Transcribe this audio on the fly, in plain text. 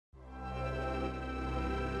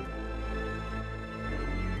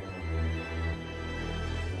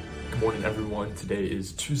morning, everyone. Today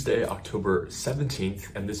is Tuesday, October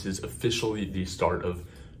 17th, and this is officially the start of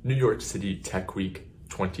New York City Tech Week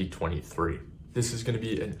 2023. This is going to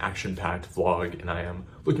be an action-packed vlog, and I am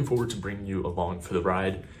looking forward to bringing you along for the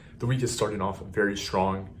ride. The week is starting off very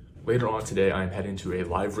strong. Later on today, I'm heading to a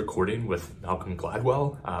live recording with Malcolm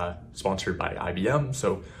Gladwell, sponsored by IBM,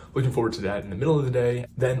 so looking forward to that in the middle of the day.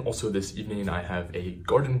 Then also this evening, I have a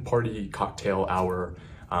garden party cocktail hour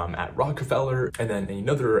at Rockefeller, and then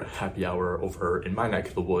another happy hour over in my neck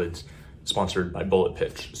of the woods, sponsored by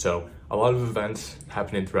Bulletpitch. So a lot of events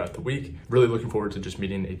happening throughout the week. Really looking forward to just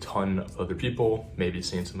meeting a ton of other people, maybe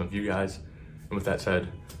seeing some of you guys. And with that said,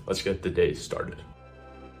 let's get the day started.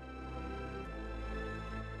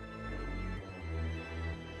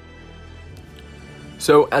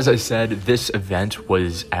 So as I said, this event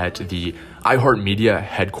was at the iHeart Media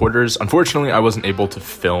headquarters. Unfortunately, I wasn't able to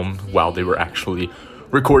film while they were actually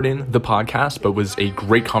recording the podcast, but was a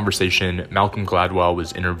great conversation. Malcolm Gladwell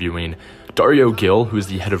was interviewing Dario Gil, who is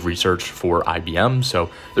the head of research for IBM. So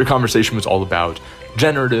their conversation was all about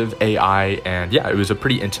generative AI, and yeah, it was a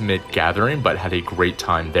pretty intimate gathering, but had a great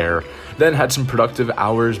time there. Then had some productive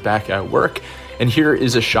hours back at work. And here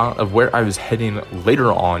is a shot of where I was heading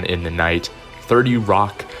later on in the night, 30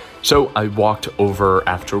 Rock. So I walked over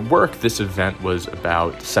after work. This event was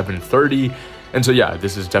about 7:30. And so yeah,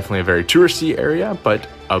 this is definitely a very touristy area, but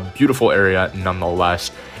a beautiful area nonetheless.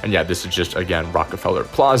 And yeah, this is just, again, Rockefeller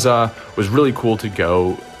Plaza. It was really cool to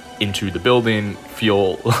go into the building,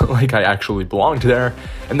 feel like I actually belonged there.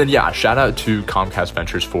 And then yeah, shout out to Comcast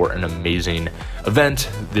Ventures for an amazing event.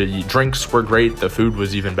 The drinks were great, the food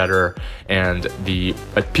was even better, and the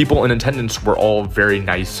people in attendance were all very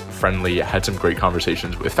nice, friendly. I had some great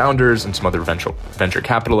conversations with founders and some other venture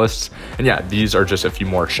capitalists. And yeah, these are just a few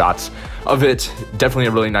more shots of it. Definitely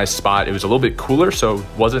a really nice spot. It was a little bit cooler, so it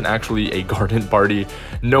wasn't actually a garden party.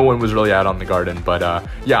 No one was really out on the garden, but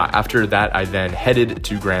yeah, after that, I then headed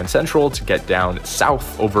to Grand Central to get down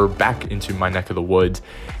south over back into my neck of the woods.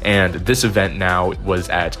 And this event now was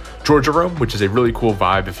at Georgia Room, which is a really cool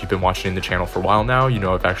vibe. If you've been watching the channel for a while now, you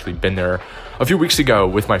know I've actually been there a few weeks ago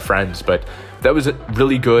with my friends, but that was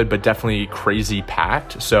really good, but definitely crazy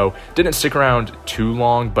packed. So didn't stick around too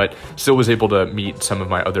long, but still was able to meet some of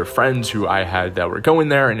my other friends who I had that were going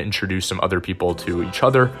there and introduce some other people to each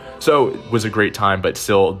other. So it was a great time, but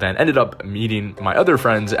still then ended up meeting my other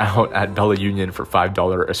friends out at Bella Union for $5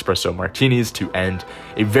 espresso martinis to end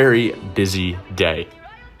a very busy day.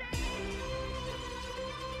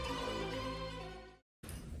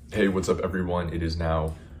 Hey, what's up everyone? It is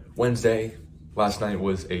now Wednesday. Last night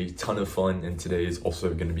was a ton of fun, and today is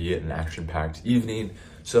also going to be an action-packed evening.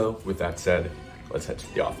 So with that said, let's head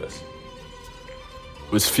to the office.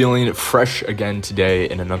 Was feeling fresh again today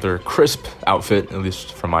in another crisp outfit, at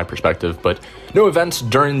least from my perspective, but no events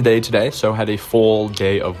during the day today, so had a full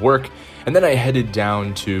day of work. And then I headed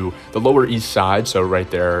down to the Lower East Side, so right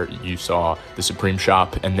there you saw the Supreme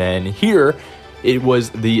shop, and then here it was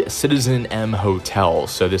the Citizen M Hotel.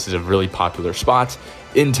 So this is a really popular spot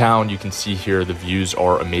in town. You can see here the views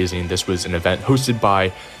are amazing. This was an event hosted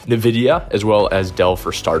by NVIDIA as well as Dell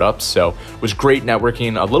for startups. So it was great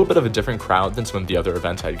networking, a little bit of a different crowd than some of the other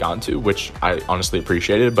events I'd gone to, which I honestly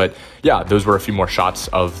appreciated. But yeah, those were a few more shots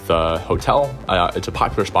of the hotel. It's a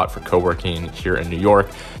popular spot for co-working here in New York.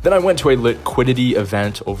 Then I went to a liquidity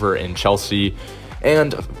event over in Chelsea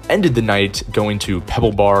and ended the night going to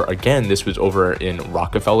Pebble Bar. Again, this was over in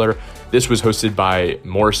Rockefeller. This was hosted by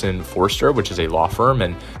Morrison, foerster, which is a law firm,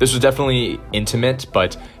 and this was definitely intimate,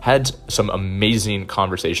 but had some amazing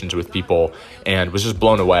conversations with people and was just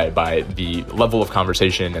blown away by the level of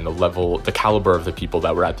conversation and the caliber of the people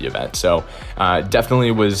that were at the event. So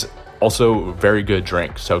definitely was also very good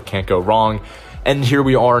drink, so can't go wrong. And here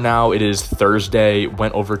we are now. It is Thursday.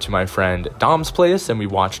 Went over to my friend Dom's place and we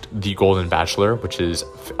watched The Golden Bachelor, which is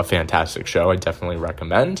a fantastic show. I definitely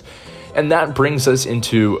recommend. And that brings us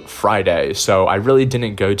into Friday. So I really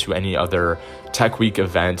didn't go to any other Tech Week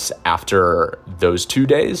events after those 2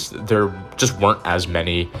 days. There just weren't as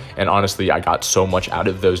many. And honestly, I got so much out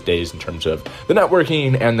of those days in terms of the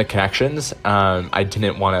networking and the connections. I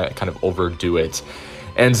didn't want to kind of overdo it.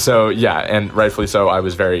 And so, yeah, and rightfully so, I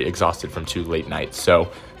was very exhausted from 2 late nights.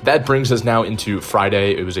 So that brings us now into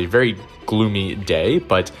Friday. It was a very gloomy day,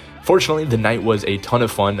 but fortunately, the night was a ton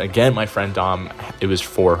of fun. Again, my friend Dom, it was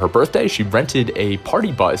for her birthday. She rented a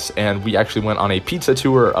party bus, and we actually went on a pizza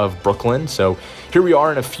tour of Brooklyn. So here we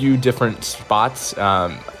are in a few different spots.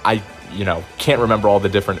 I can't remember all the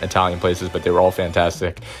different Italian places, but they were all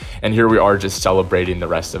fantastic. And here we are just celebrating the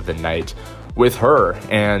rest of the night with her.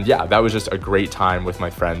 And yeah, that was just a great time with my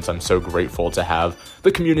friends. I'm so grateful to have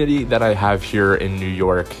the community that I have here in New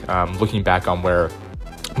York. Looking back on where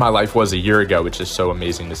my life was a year ago, it's just so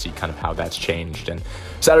amazing to see kind of how that's changed. And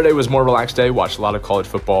Saturday was more relaxed day, watched a lot of college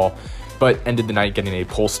football, but ended the night getting a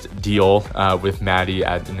pulsed deal with Maddie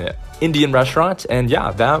at an Indian restaurant. And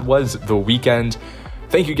yeah, that was the weekend.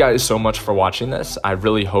 Thank you guys so much for watching this. I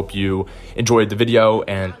really hope you enjoyed the video,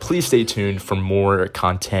 and please stay tuned for more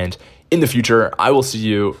content in the future. I will see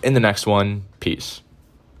you in the next one. Peace.